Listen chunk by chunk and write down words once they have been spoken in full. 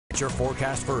Get your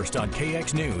forecast first on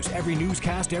KX News. Every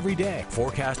newscast every day.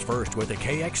 Forecast first with the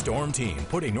KX Storm Team,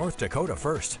 putting North Dakota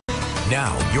first.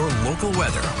 Now, your local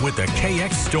weather with the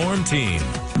KX Storm Team.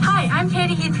 Hi, I'm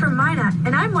Katie Heath from Minot,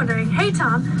 and I'm wondering, hey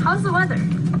Tom, how's the weather?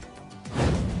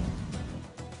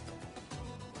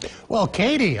 Well,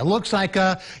 Katie, it looks like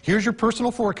here's your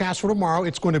personal forecast for tomorrow.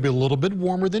 It's going to be a little bit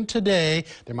warmer than today.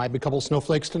 There might be a couple of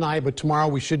snowflakes tonight, but tomorrow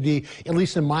we should be, at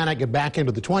least in Minot, get back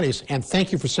into the 20s. And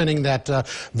thank you for sending that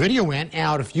video in.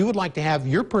 Now, if you would like to have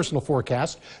your personal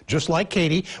forecast, just like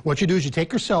Katie, what you do is you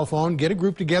take your cell phone, get a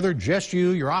group together, just you,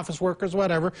 your office workers,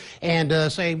 whatever,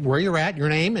 and say where you're at, your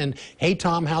name, and hey,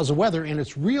 Tom, how's the weather? And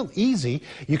it's real easy.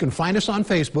 You can find us on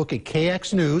Facebook at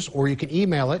KX News, or you can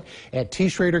email it at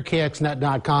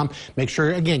tschrader@kxnet.com. Make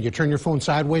sure, again, you turn your phone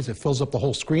sideways. It fills up the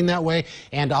whole screen that way,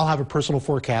 and I'll have a personal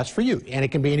forecast for you. And it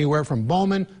can be anywhere from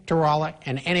Bowman to Raleigh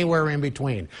and anywhere in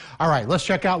between. All right, let's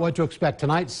check out what to expect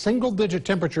tonight. Single-digit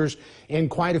temperatures in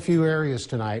quite a few areas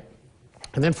tonight.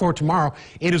 And then for tomorrow,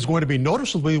 it is going to be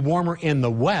noticeably warmer in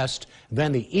the west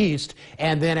than the east.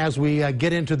 And then as we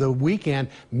get into the weekend,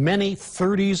 many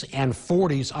 30s and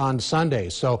 40s on Sunday.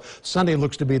 So Sunday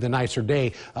looks to be the nicer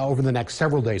day over the next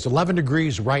several days. 11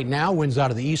 degrees right now, winds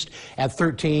out of the east at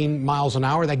 13 miles an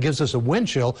hour. That gives us a wind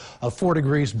chill of 4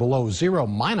 degrees below zero.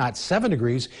 Minot, 7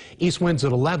 degrees. East winds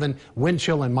at 11. Wind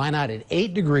chill in Minot at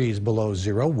 8 degrees below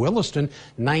zero. Williston,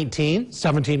 19,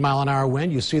 17 mile an hour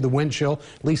wind. You see the wind chill,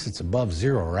 at least it's above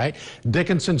zero, right?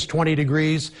 Dickinson's 20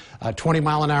 degrees, 20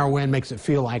 mile an hour wind makes it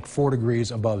feel like 4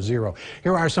 degrees above zero.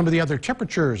 Here are some of the other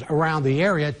temperatures around the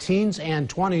area, teens and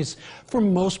 20s for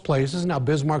most places. Now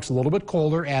Bismarck's a little bit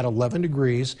colder at 11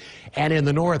 degrees, and in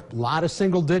the north, a lot of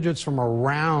single digits from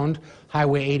around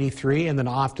Highway 83 and then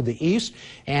off to the east.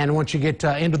 And once you get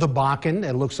into the Bakken,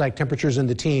 it looks like temperatures in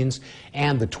the teens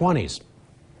and the 20s.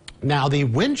 Now the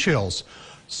wind chills,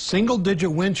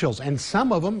 single-digit wind chills, and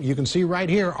some of them, you can see right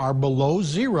here, are below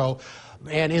zero.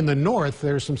 And in the north,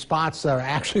 there's some spots that are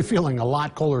actually feeling a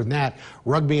lot colder than that.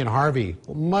 Rugby and Harvey,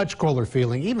 much colder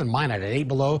feeling. Even Minot at 8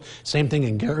 below. Same thing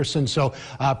in Garrison. So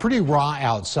pretty raw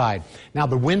outside. Now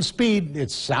the wind speed,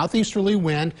 it's southeasterly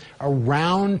wind,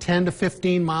 around 10 to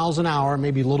 15 miles an hour,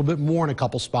 maybe a little bit more in a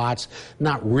couple spots.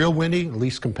 Not real windy, at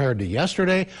least compared to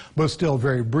yesterday, but still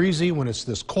very breezy. When it's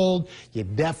this cold, you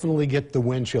definitely get the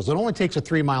wind chills. It only takes a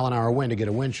 3 mile an hour wind to get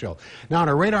a wind chill. Now on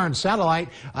our radar and satellite,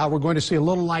 we're going to see a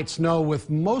little light snow, with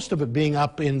most of it being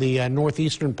up in the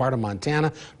northeastern part of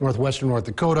Montana, northwestern North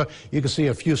Dakota. You can see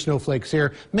a few snowflakes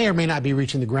here. May or may not be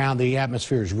reaching the ground. The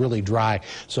atmosphere is really dry,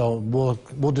 so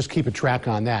we'll just keep a track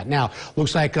on that. Now,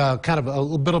 looks like kind of a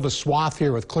little bit of a swath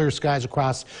here with clear skies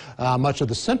across much of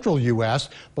the central U.S.,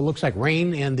 but looks like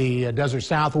rain in the desert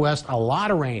southwest. A lot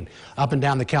of rain up and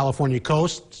down the California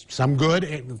coast. Some good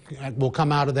it will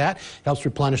come out of that. Helps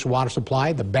replenish the water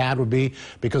supply. The bad would be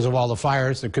because of all the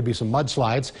fires. There could be some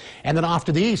mudslides. And then off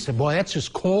to the east, and boy, that's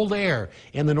just cold air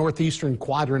in the northeastern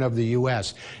quadrant of the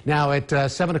U.S. Now at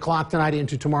 7 o'clock tonight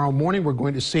into tomorrow morning, we're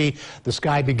going to see the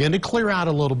sky begin to clear out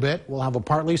a little bit. We'll have a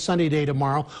partly sunny day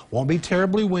tomorrow. Won't be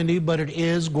terribly windy, but it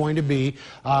is going to be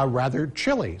rather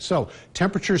chilly. So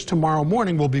temperatures tomorrow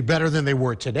morning will be better than they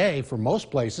were today for most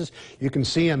places. You can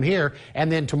see them here.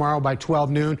 And then tomorrow by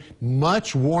 12 noon,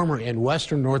 much warmer in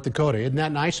western North Dakota. Isn't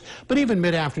that nice? But even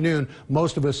mid-afternoon,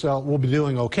 most of us will be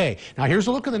doing okay. Now here's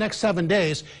a look at the next 7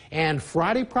 days, and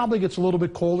Friday probably gets a little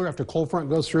bit colder after cold front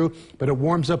goes through, but it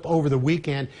warms up over the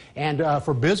weekend. And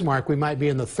for Bismarck, we might be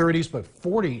in the 30s, but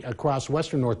 40 across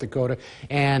western North Dakota.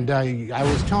 And I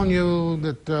was telling you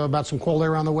that about some cold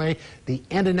air on the way. The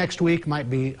end of next week might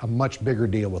be a much bigger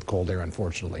deal with cold air,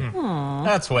 unfortunately.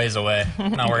 That's ways away.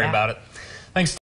 Not worried about it. Thanks.